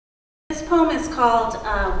poem is called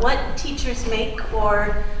What Teachers Make,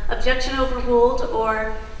 or Objection Overruled,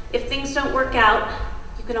 or If Things Don't Work Out,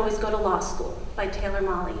 You Can Always Go to Law School by Taylor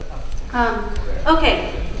Molly.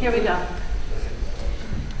 Okay, here we go.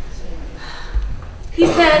 He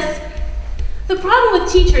says, the problem with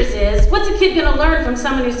teachers is, what's a kid going to learn from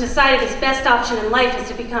someone who's decided his best option in life is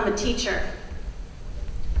to become a teacher?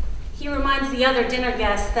 He reminds the other dinner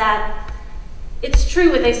guests that it's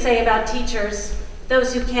true what they say about teachers,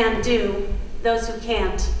 those who can do, those who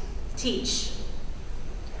can't teach.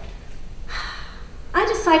 I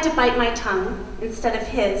decide to bite my tongue instead of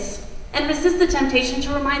his and resist the temptation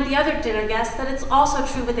to remind the other dinner guests that it's also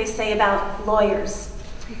true what they say about lawyers.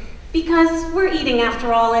 Because we're eating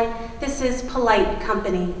after all, and this is polite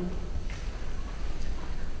company.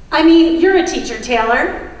 I mean, you're a teacher,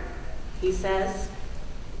 Taylor, he says.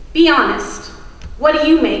 Be honest. What do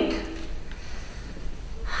you make?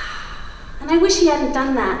 And I wish he hadn't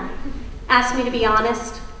done that. Asked me to be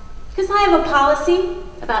honest. Because I have a policy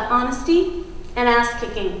about honesty and ass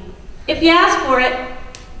kicking. If you ask for it,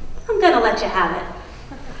 I'm gonna let you have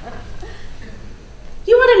it.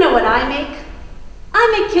 You wanna know what I make?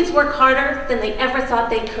 I make kids work harder than they ever thought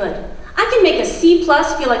they could. I can make a C+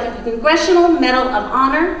 feel like a Congressional Medal of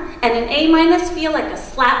Honor and an A- feel like a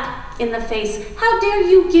slap in the face. How dare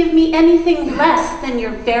you give me anything less than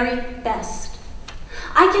your very best?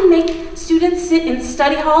 I can make students sit in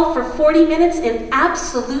study hall for 40 minutes in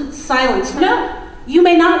absolute silence. No, you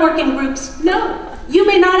may not work in groups. No, you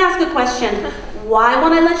may not ask a question. Why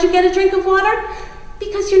won't I let you get a drink of water?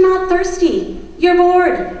 Because you're not thirsty. You're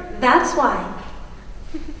bored. That's why.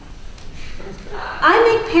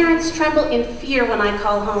 I make parents tremble in fear when I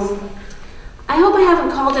call home. I hope I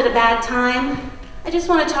haven't called it a bad time. I just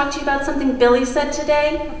want to talk to you about something Billy said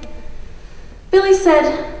today. Billy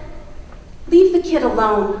said, leave the kid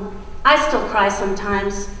alone. I still cry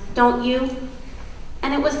sometimes, don't you?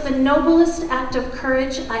 And it was the noblest act of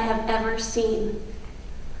courage I have ever seen.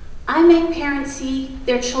 I make parents see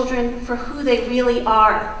their children for who they really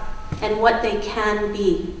are and what they can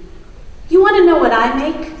be. You want to know what I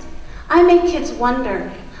make? I make kids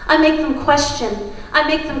wonder. I make them question. I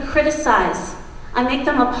make them criticize. I make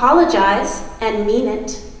them apologize and mean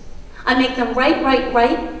it. I make them write,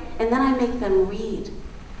 and then I make them read.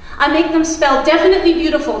 I make them spell definitely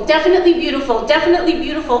beautiful, definitely beautiful, definitely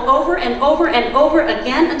beautiful over and over and over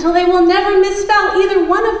again until they will never misspell either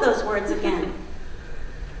one of those words again.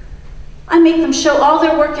 I make them show all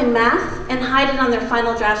their work in math and hide it on their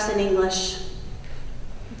final drafts in English.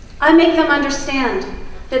 I make them understand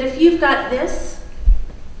that if you've got this,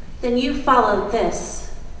 then you follow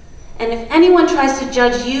this. And if anyone tries to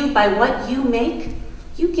judge you by what you make,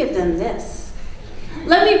 you give them this.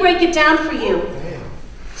 Let me break it down for you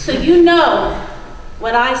so you know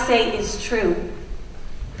what I say is true.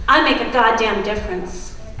 I make a goddamn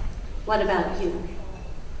difference. What about you?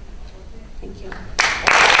 Thank you.